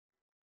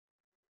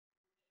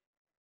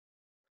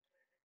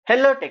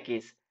Hello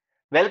techies,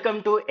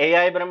 welcome to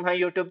AI Brahma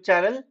YouTube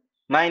channel.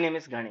 My name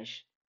is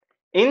Ganesh.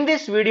 In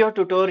this video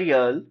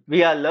tutorial,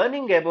 we are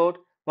learning about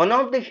one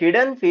of the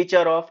hidden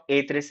feature of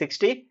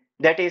A360,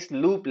 that is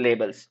loop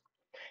labels.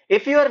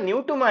 If you are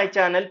new to my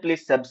channel,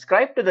 please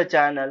subscribe to the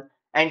channel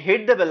and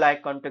hit the bell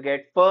icon to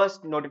get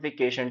first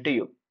notification to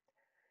you.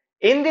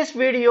 In this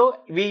video,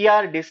 we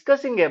are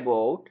discussing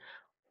about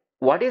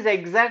what is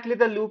exactly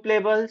the loop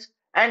labels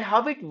and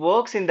how it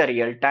works in the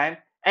real time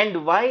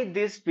and why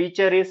this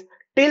feature is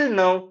till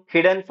now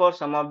hidden for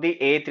some of the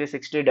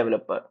A360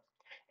 developer.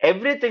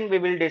 Everything we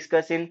will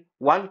discuss in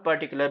one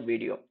particular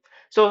video.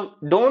 So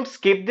don't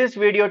skip this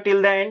video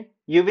till the end.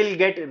 You will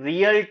get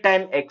real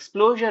time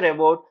exposure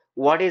about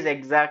what is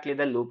exactly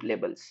the loop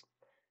labels.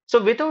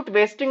 So without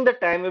wasting the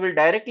time, we will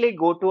directly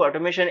go to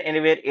Automation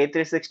Anywhere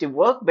A360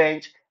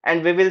 Workbench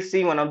and we will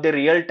see one of the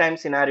real time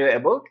scenario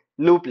about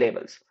loop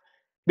labels.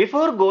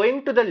 Before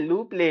going to the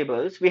loop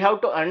labels, we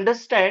have to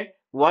understand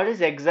what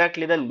is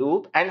exactly the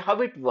loop and how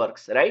it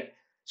works, right?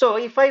 So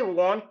if I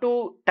want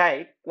to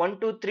type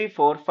 1, 2, 3,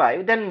 4,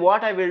 5, then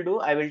what I will do,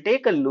 I will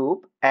take a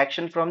loop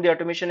action from the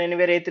Automation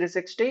Anywhere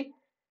A360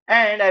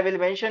 and I will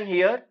mention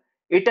here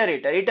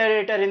iterator.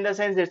 Iterator in the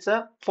sense it's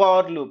a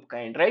for loop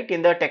kind, right?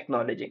 In the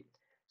technology.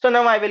 So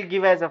now I will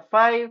give as a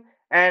 5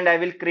 and I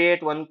will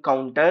create one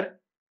counter,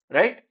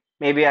 right?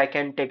 Maybe I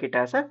can take it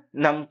as a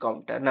num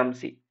counter,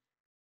 num_c.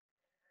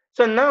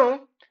 So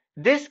now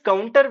this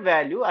counter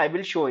value I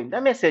will show in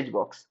the message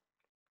box,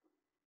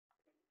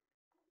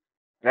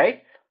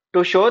 right?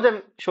 To show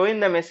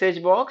in the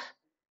message box,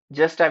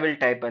 just I will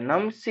type a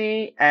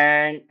num_c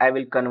and I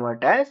will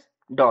convert as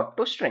dot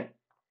to string.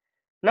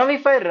 Now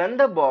if I run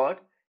the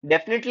bot,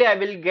 definitely I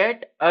will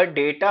get a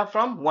data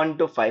from 1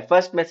 to 5.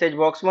 First message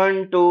box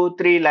 1, 2,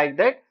 3 like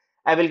that.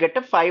 I will get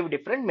a 5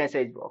 different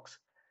message box.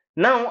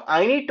 Now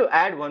I need to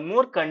add one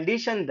more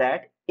condition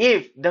that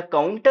if the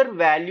counter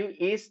value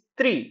is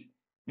 3,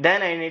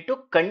 then I need to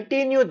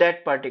continue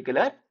that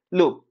particular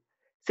loop.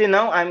 See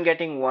now I'm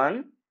getting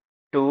 1,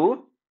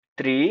 2,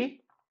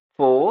 3,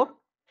 4,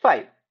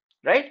 5,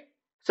 right?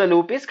 So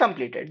loop is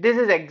completed. This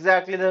is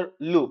exactly the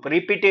loop,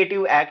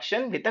 repetitive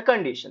action with a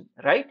condition,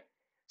 right?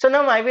 So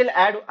now I will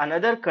add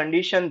another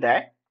condition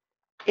that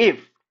if,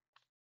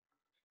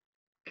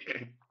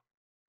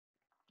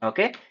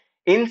 okay,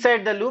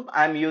 inside the loop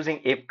I'm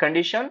using if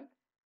condition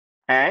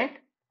and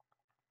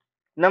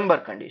number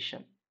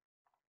condition,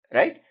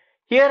 right?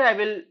 Here I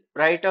will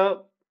write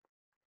a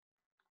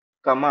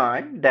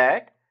command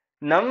that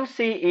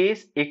num_c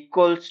is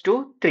equals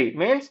to 3,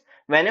 means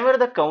whenever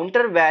the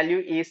counter value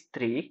is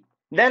 3,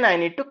 then I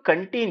need to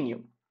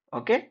continue,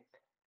 okay?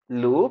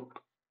 Loop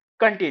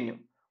continue.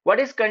 What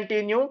is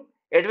continue?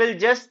 It will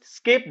just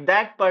skip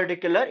that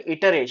particular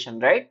iteration,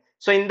 right?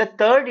 So in the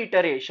third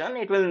iteration,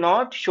 it will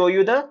not show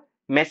you the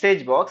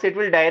message box. It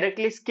will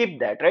directly skip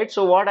that, right?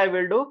 So what I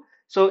will do?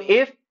 So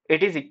if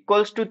it is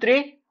equals to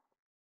 3,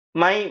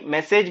 my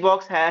message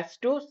box has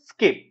to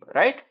skip,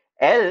 right?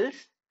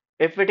 Else,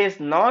 if it is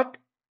not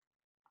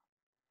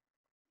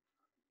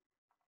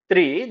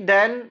 3,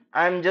 then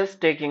I'm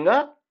just taking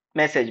a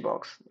message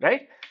box,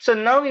 right? So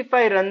now if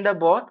I run the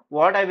bot,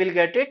 what I will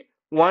get it?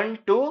 1,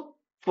 2,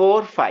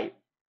 4, 5,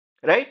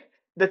 right?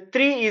 The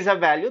 3 is a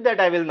value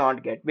that I will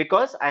not get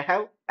because I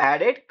have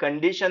added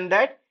condition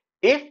that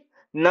if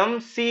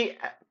num_c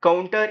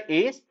counter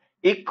is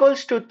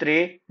equals to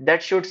 3,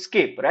 that should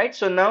skip, right?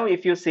 So now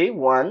if you see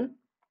 1,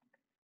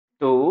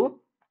 2,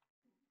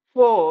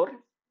 4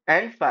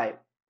 and 5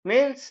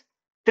 means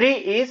 3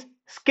 is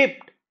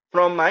skipped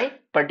from my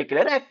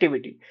particular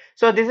activity.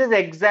 So this is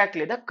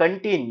exactly the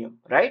continue,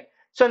 right?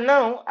 So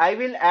now I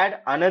will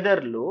add another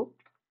loop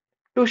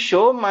to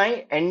show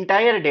my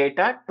entire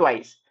data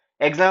twice.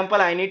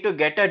 Example, I need to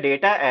get a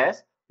data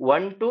as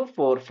 1, 2,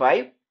 4,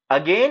 5,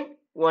 again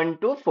 1,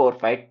 2, 4,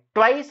 5.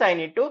 Twice I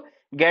need to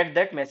get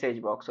that message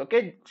box.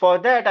 Okay, for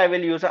that I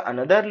will use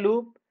another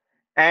loop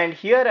and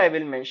here I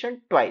will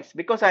mention twice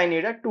because I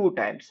need a 2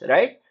 times,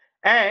 right?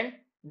 And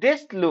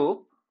this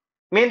loop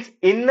means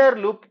inner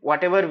loop,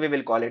 whatever we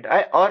will call it,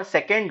 or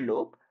second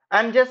loop,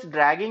 I'm just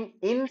dragging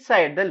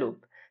inside the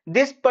loop.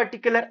 This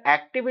particular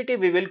activity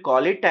we will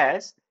call it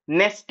as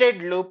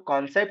nested loop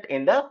concept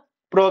in the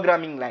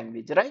programming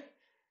language, right?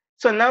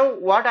 So now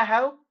what I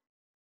have,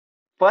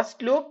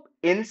 first loop,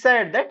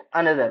 inside that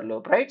another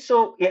loop, right?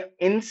 So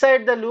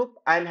inside the loop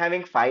I'm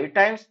having 5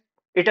 times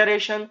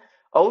iteration,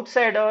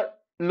 outside a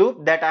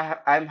loop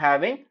that I'm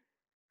having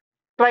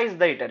twice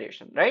the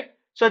iteration, right?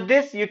 So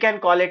this you can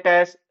call it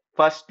as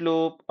first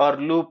loop or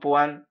loop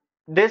 1.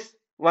 This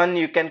one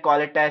you can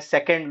call it as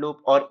second loop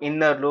or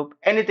inner loop,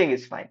 anything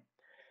is fine.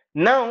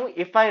 Now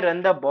if I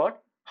run the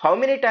bot, how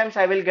many times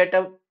I will get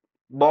a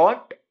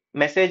bot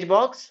message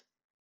box?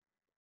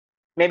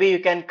 Maybe you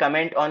can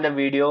comment on the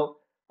video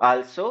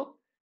also.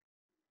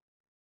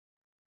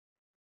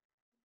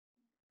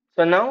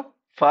 So now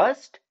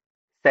first,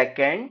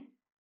 second,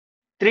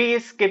 3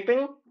 is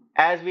skipping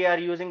as we are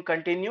using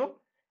continue,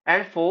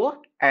 and 4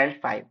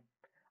 and 5.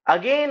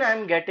 Again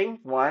I'm getting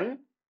 1,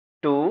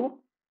 2,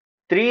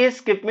 3 is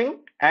skipping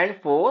and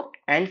 4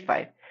 and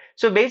 5.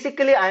 So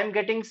basically I'm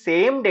getting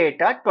same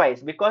data twice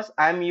because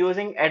I'm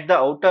using at the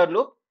outer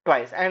loop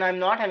twice and I'm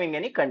not having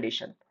any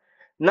condition.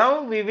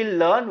 Now we will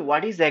learn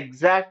what is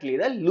exactly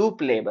the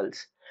loop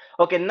labels.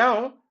 Okay,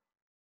 now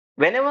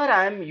whenever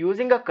I am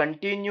using a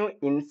continue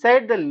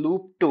inside the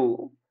loop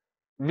 2,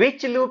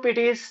 which loop it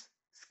is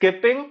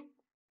skipping?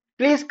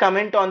 Please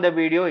comment on the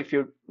video if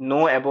you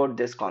know about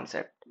this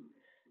concept.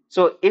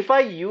 So if I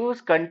use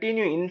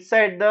continue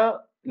inside the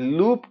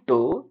loop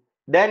 2,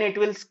 then it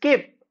will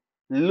skip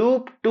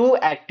loop 2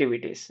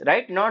 activities,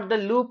 right? Not the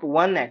loop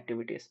 1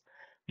 activities.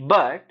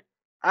 But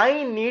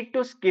I need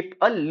to skip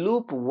a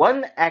loop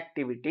 1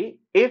 activity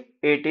if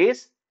it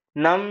is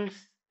num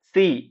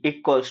c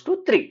equals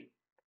to 3.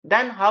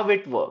 Then how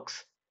it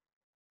works,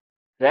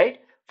 right?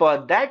 For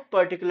that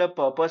particular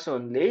purpose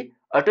only,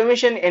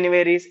 Automation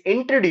Anywhere is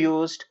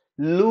introduced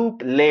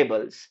loop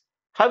labels.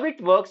 How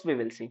it works, we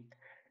will see.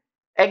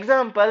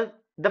 Example,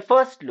 the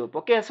first loop.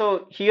 Okay,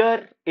 so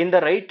here in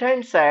the right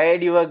hand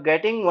side, you are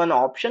getting one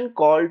option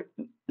called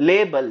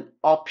label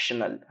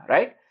optional,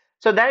 right?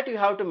 So that you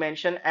have to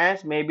mention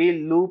as maybe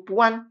loop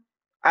 1.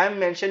 I am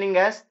mentioning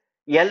as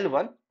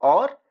L1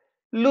 or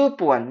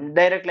loop 1.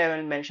 Directly I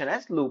will mention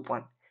as loop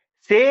 1.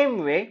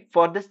 Same way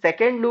for the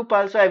second loop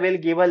also I will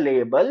give a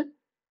label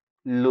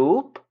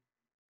loop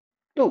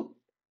 2,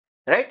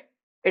 right?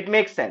 It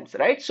makes sense,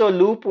 right? So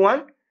loop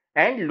 1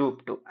 and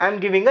loop 2. I'm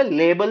giving a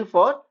label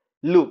for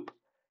loop.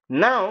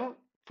 Now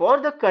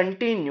for the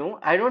continue,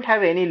 I don't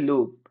have any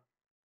loop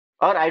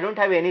or I don't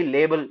have any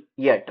label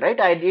yet, right?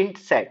 I didn't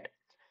set.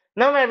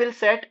 Now I will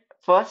set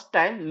first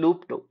time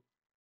loop 2.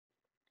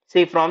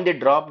 See, from the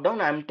drop down,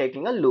 I'm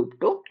taking a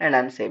loop 2 and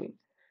I'm saving.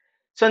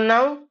 So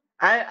now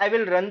I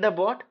will run the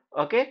bot.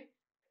 Okay.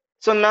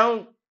 So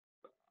now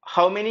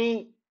how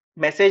many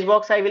message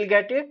box I will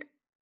get it?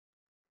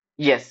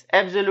 Yes,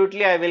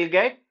 absolutely. I will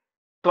get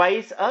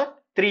twice a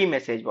three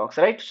message box,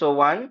 right? So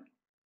one,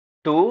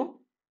 two,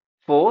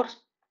 four,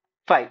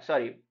 five.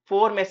 Sorry,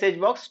 four message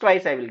box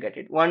twice I will get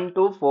it. One,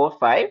 two, four,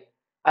 five.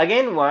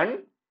 Again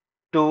one,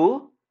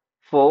 two,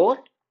 four,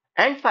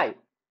 and five.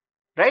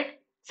 Right?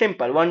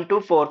 Simple. One,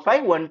 two, four,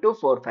 five. One, two,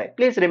 four, five.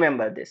 Please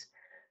remember this.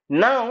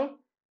 Now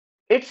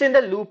it's in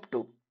the loop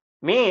 2.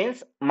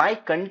 Means my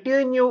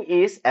continue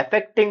is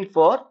affecting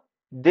for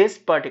this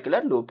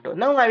particular loop 2.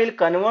 Now I will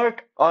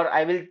convert or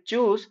I will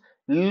choose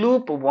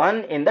loop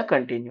 1 in the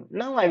continue.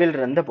 Now I will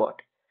run the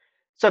bot.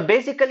 So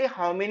basically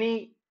how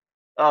many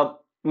uh,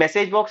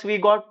 message box we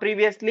got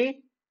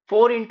previously?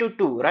 4 into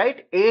 2,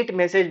 right? 8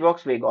 message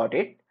box we got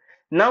it.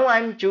 Now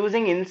I'm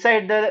choosing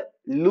inside the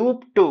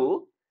loop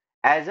 2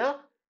 as a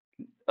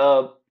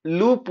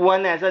loop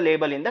 1 as a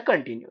label in the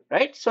continue,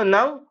 right? So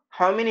now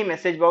how many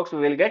message box we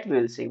will get?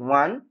 We will see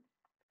 1,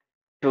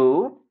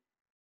 2,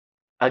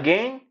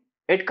 again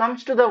it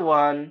comes to the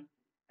 1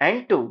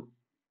 and 2.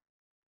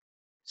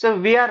 So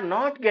we are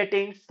not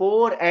getting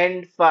 4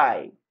 and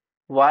 5.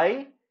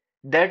 Why?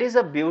 That is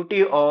the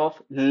beauty of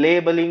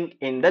labeling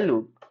in the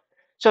loop.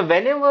 So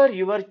whenever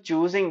you are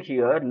choosing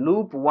here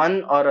loop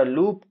 1 or a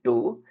loop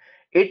 2,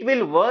 it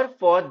will work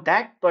for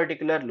that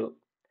particular loop.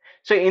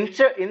 So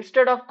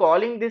instead of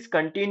calling this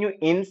continue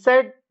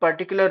inside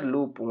particular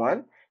loop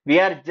 1, we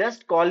are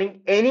just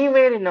calling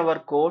anywhere in our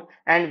code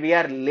and we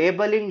are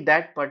labeling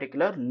that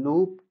particular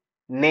loop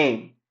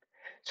name.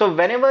 So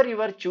whenever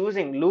you are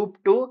choosing loop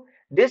 2,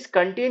 this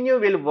continue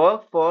will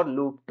work for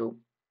loop 2.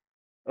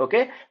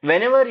 Okay.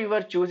 Whenever you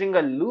are choosing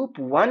a loop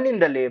 1 in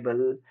the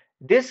label,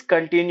 this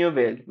continue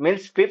will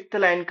means fifth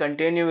line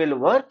continue will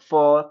work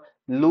for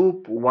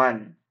loop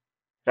 1.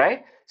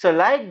 Right. So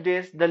like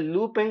this, the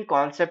looping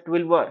concept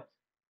will work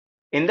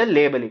in the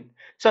labeling.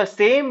 So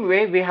same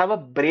way we have a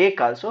break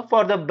also.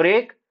 For the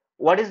break,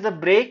 what is the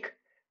break?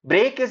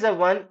 Break is a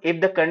one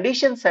if the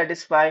condition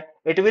satisfy,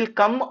 it will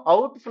come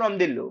out from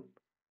the loop,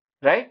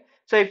 right?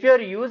 So if you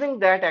are using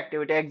that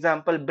activity,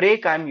 example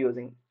break I'm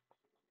using.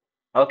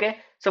 Okay,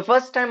 so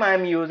first time I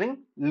am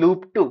using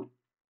loop 2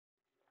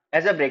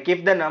 as a break.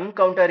 If the num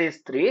counter is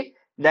 3,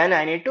 then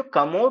I need to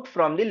come out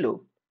from the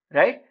loop,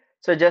 right?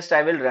 So just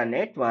I will run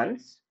it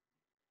once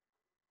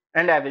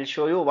and I will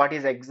show you what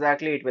is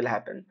exactly it will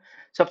happen.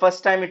 So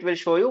first time it will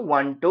show you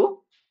 1, 2.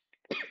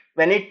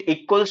 When it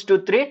equals to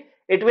 3,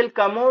 it will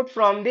come out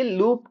from the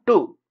loop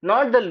 2,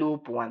 not the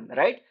loop 1,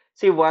 right?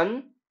 See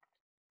 1,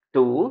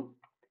 2,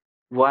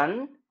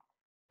 1,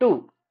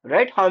 2,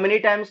 right? How many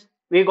times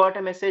we got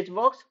a message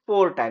box?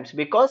 4 times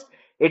because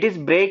it is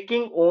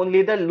breaking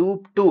only the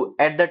loop 2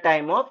 at the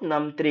time of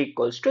num3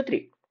 equals to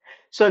 3.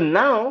 So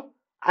now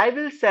I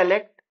will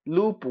select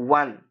loop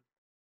 1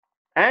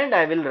 and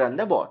I will run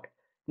the bot.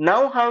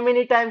 Now how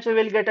many times we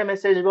will get a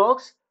message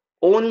box?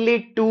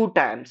 Only 2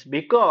 times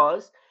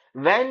because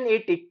when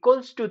it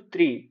equals to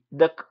 3,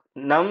 the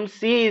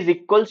num_c is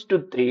equals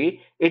to 3,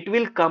 it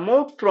will come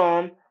out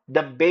from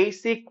the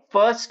basic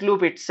first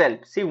loop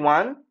itself. See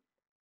 1,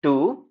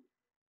 2,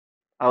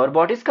 our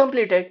bot is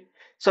completed.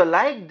 So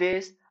like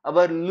this,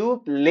 our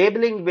loop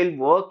labeling will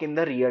work in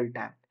the real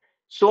time.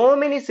 So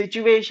many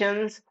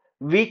situations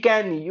we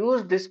can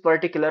use this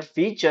particular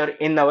feature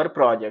in our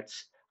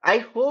projects. I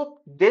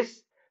hope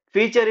this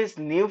feature is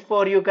new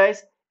for you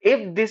guys.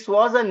 If this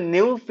was a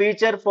new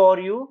feature for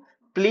you,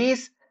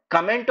 please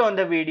comment on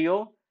the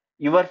video,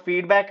 your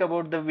feedback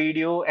about the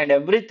video and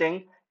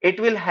everything. It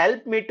will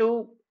help me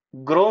to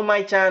grow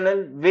my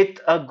channel with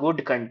a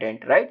good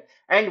content, right?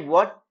 And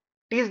what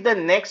is the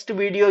next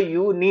video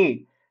you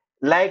need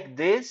like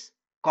this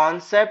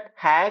concept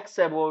hacks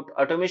about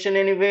automation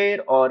anywhere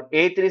or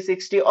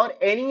A360 or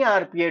any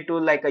RPA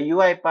tool like a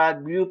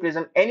UiPath, View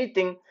Prism,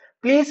 anything,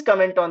 please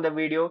comment on the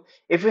video.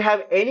 If you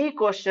have any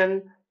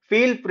question,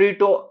 feel free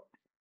to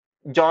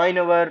join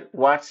our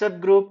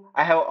WhatsApp group.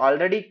 I have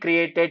already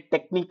created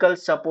technical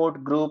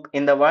support group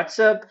in the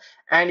WhatsApp,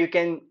 and you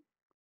can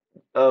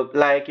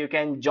you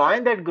can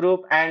join that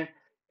group, and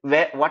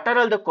what are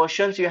all the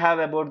questions you have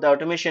about the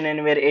automation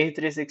anywhere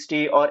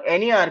A360 or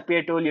any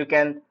RPA tool, you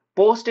can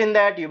post in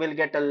that. You will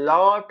get a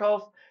lot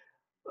of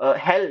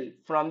help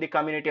from the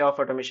community of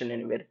automation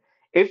anywhere.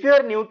 If you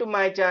are new to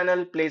my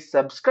channel, please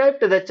subscribe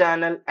to the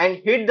channel and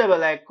hit the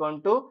bell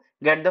icon to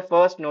get the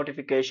first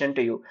notification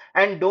to you.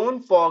 And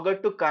don't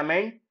forget to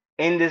comment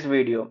in this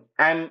video.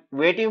 I'm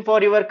waiting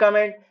for your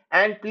comment,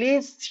 and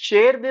please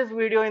share this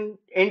video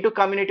into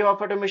community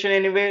of automation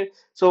anywhere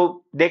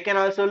so they can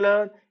also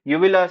learn, you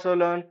will also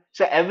learn,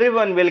 so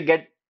everyone will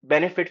get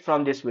benefit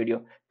from this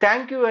video.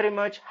 Thank you very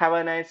much. Have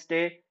a nice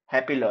day.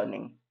 Happy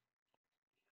learning.